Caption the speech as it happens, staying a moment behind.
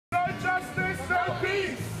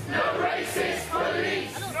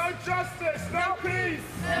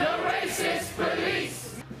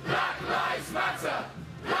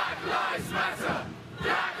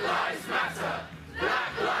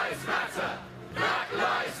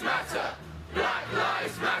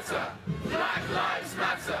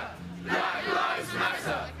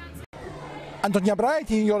Antonia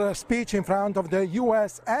Bright, in your speech in front of the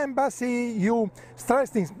US Embassy, you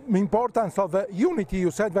stressed the importance of unity.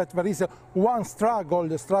 You said that there is one struggle,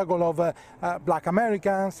 the struggle of black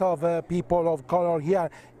Americans, of people of color here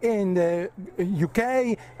in the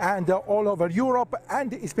UK and all over Europe,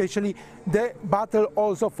 and especially the battle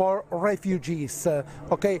also for refugees.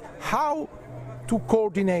 Okay, how to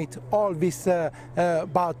coordinate all these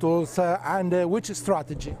battles and which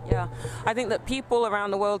strategy? Yeah, I think that people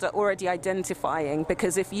around the world are already identifying,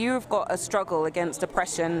 because if you've got a struggle against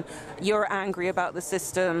oppression, you're angry about the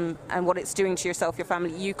system and what it's doing to yourself, your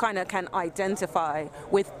family, you kind of can identify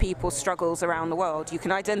with people's struggles around the world. You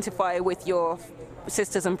can identify with your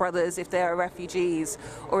sisters and brothers if they're refugees,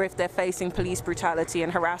 or if they're facing police brutality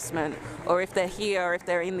and harassment, or if they're here, or if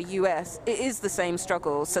they're in the US. It is the same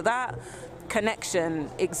struggle. So that connection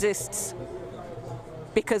exists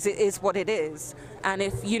because it is what it is. And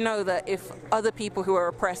if you know that if other people who are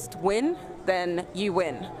oppressed win, then you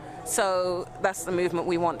win. So that's the movement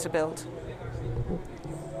we want to build.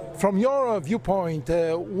 From your viewpoint,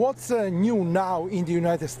 what's new now in the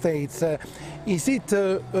United States? Is it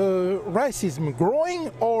racism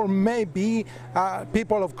growing, or maybe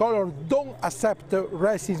people of color don't accept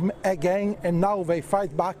racism again and now they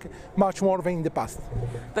fight back much more than in the past?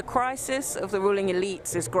 The crisis of the ruling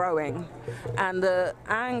elites is growing, and the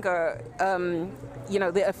anger, you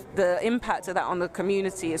know, the impact of that on the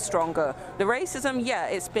community is stronger. The racism, yeah,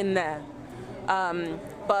 it's been there.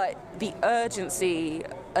 But the urgency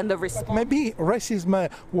and the response... Maybe racism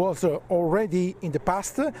was already in the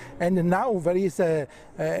past, and now there is a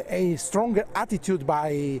stronger attitude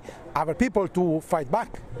by other people to fight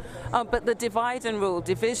back. But the divide and rule,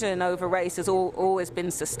 division over race has always been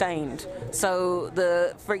sustained. So,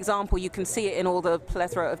 for example, you can see it in all the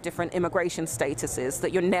plethora of different immigration statuses,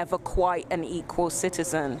 that you're never quite an equal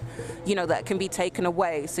citizen, you know, that can be taken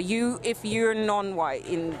away. So if you're non-white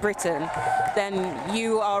in Britain, then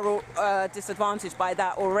you are disadvantaged by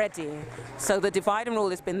that already. So the divide and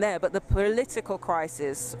rule has been there, but the political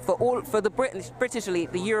crisis for the British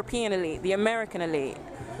elite, the European elite, the American elite,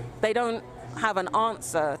 they don't have an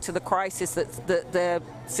answer to the crisis that the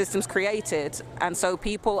system's created, and so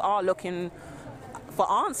people are looking for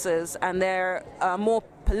answers, and they're more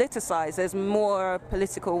politicized. There's more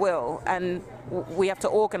political will, and we have to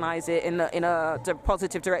organize it in a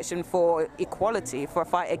positive direction for equality, for a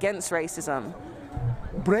fight against racism.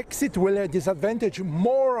 Brexit will disadvantage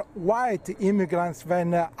more white immigrants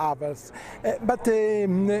than others, but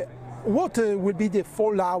what will be the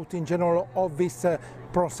fallout in general of this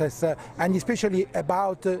process, and especially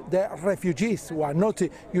about the refugees who are not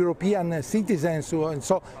European citizens and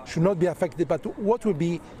so should not be affected, but what will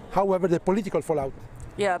be, however, the political fallout?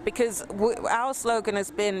 Yeah, because our slogan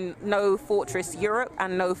has been no fortress Europe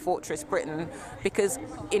and no fortress Britain, because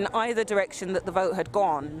in either direction that the vote had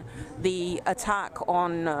gone, the attack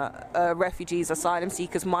on refugees, asylum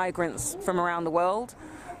seekers, migrants from around the world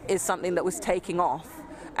is something that was taking off.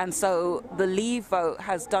 And so the Leave vote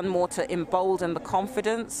has done more to embolden the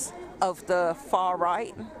confidence of the far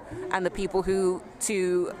right and the people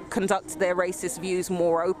to conduct their racist views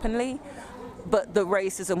more openly. But the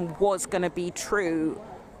racism was going to be true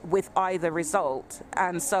with either result.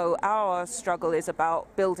 And so our struggle is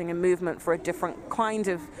about building a movement for a different kind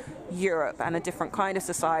of Europe and a different kind of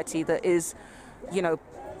society that is, you know,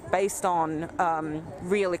 based on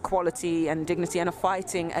real equality and dignity, and a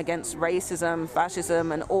fighting against racism,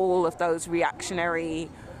 fascism, and all of those reactionary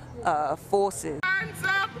forces. Hands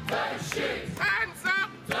up! Don't shoot! Hands up!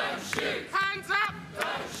 Don't shoot! Hands up!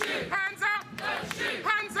 Don't shoot! Hands up! Don't shoot!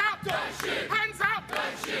 Hands up! Don't shoot! Hands up!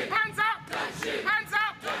 Don't shoot! Hands up! Don't shoot! Hands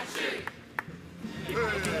up! Don't shoot!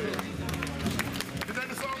 Is that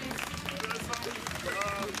the song?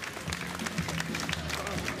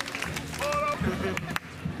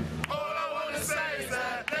 All I want to say is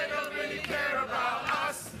that they don't really care about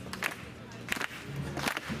us.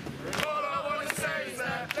 All I want to say is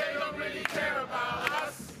that they don't really care about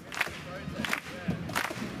us.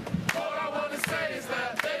 All I want to say is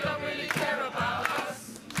that they don't really care about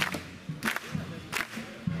us.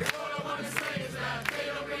 All I want to say is that they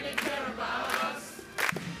don't really care about us.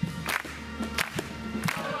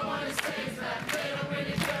 All I want to say is that they don't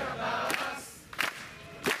really care about us.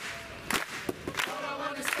 All I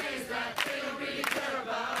want to say is that they don't really care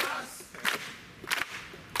about us.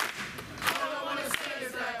 All I want to say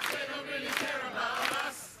is that they don't really care about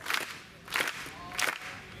us.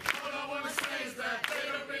 All I want to say is that they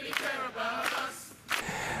don't really care about us.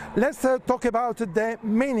 Let's talk about the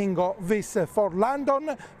meaning of this for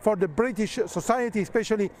London, for the British society,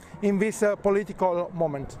 especially in this political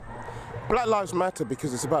moment. Black Lives Matter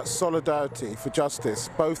because it's about solidarity for justice,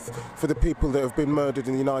 both for the people that have been murdered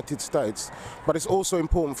in the United States, but it's also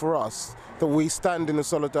important for us that we stand in a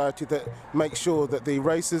solidarity that makes sure that the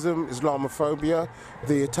racism, Islamophobia,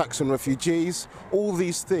 the attacks on refugees, all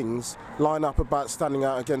these things line up about standing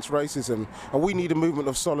out against racism. And we need a movement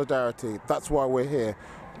of solidarity. That's why we're here.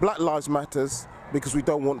 Black Lives Matters because we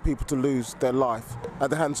don't want people to lose their life at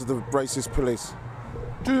the hands of the racist police.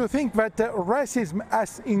 Do you think that racism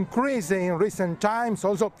has increased in recent times?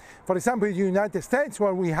 Also, for example, in the United States,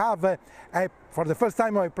 where we have, for the first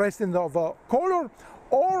time, a president of color?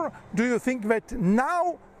 Or do you think that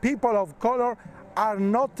now people of color are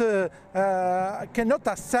not, cannot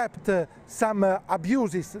accept some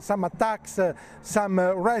abuses, some attacks, some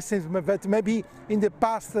racism that maybe in the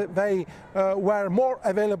past they were more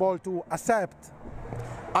available to accept?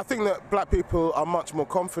 I think that black people are much more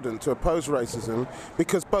confident to oppose racism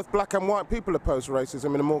because both black and white people oppose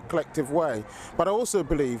racism in a more collective way. But I also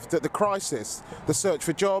believe that the crisis, the search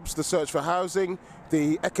for jobs, the search for housing,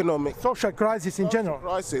 the economic social crisis in general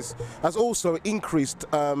crisis has also increased.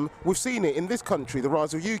 We've seen it in this country, the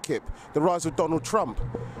rise of UKIP, the rise of Donald Trump.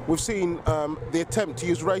 We've seen the attempt to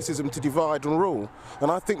use racism to divide and rule. And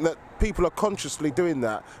I think that people are consciously doing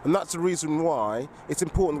that. And that's the reason why it's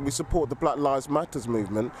important that we support the Black Lives Matter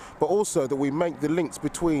movement, but also that we make the links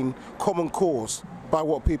between common cause by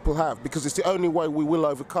what people have, because it's the only way we will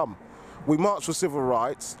overcome. We marched for civil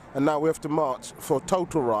rights, and now we have to march for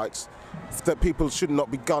total rights, that people should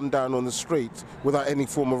not be gunned down on the street without any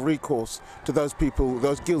form of recourse to those people,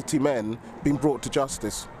 those guilty men being brought to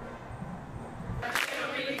justice.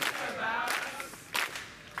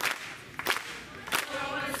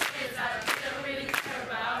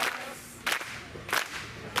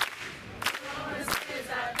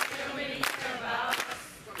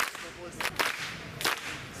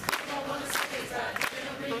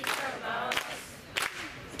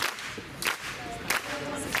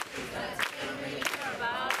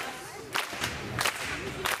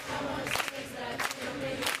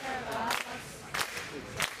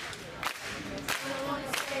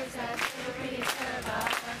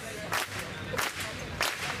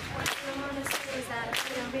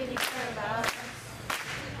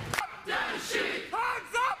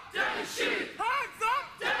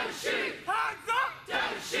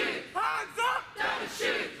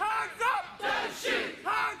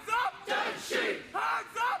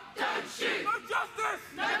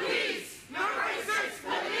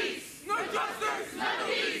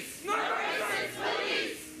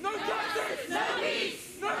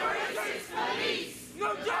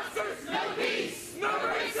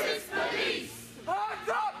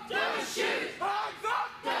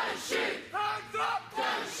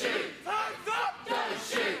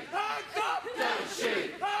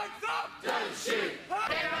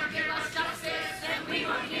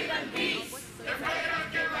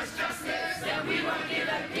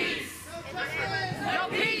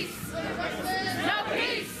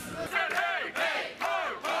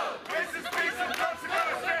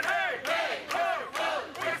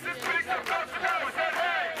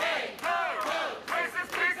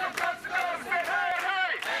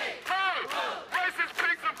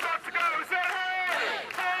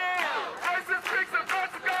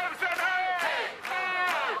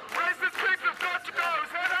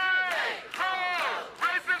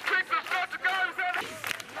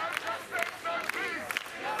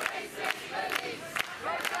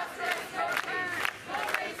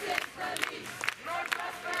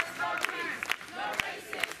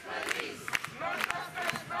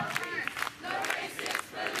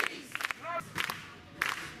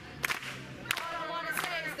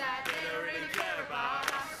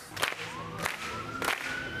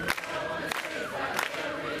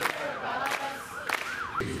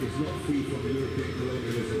 It's not free from European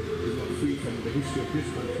colonialism, it's not free from the history of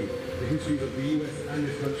this country. The history of the US and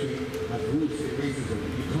this country have roots in racism.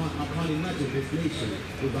 I can't imagine this nation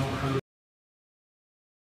without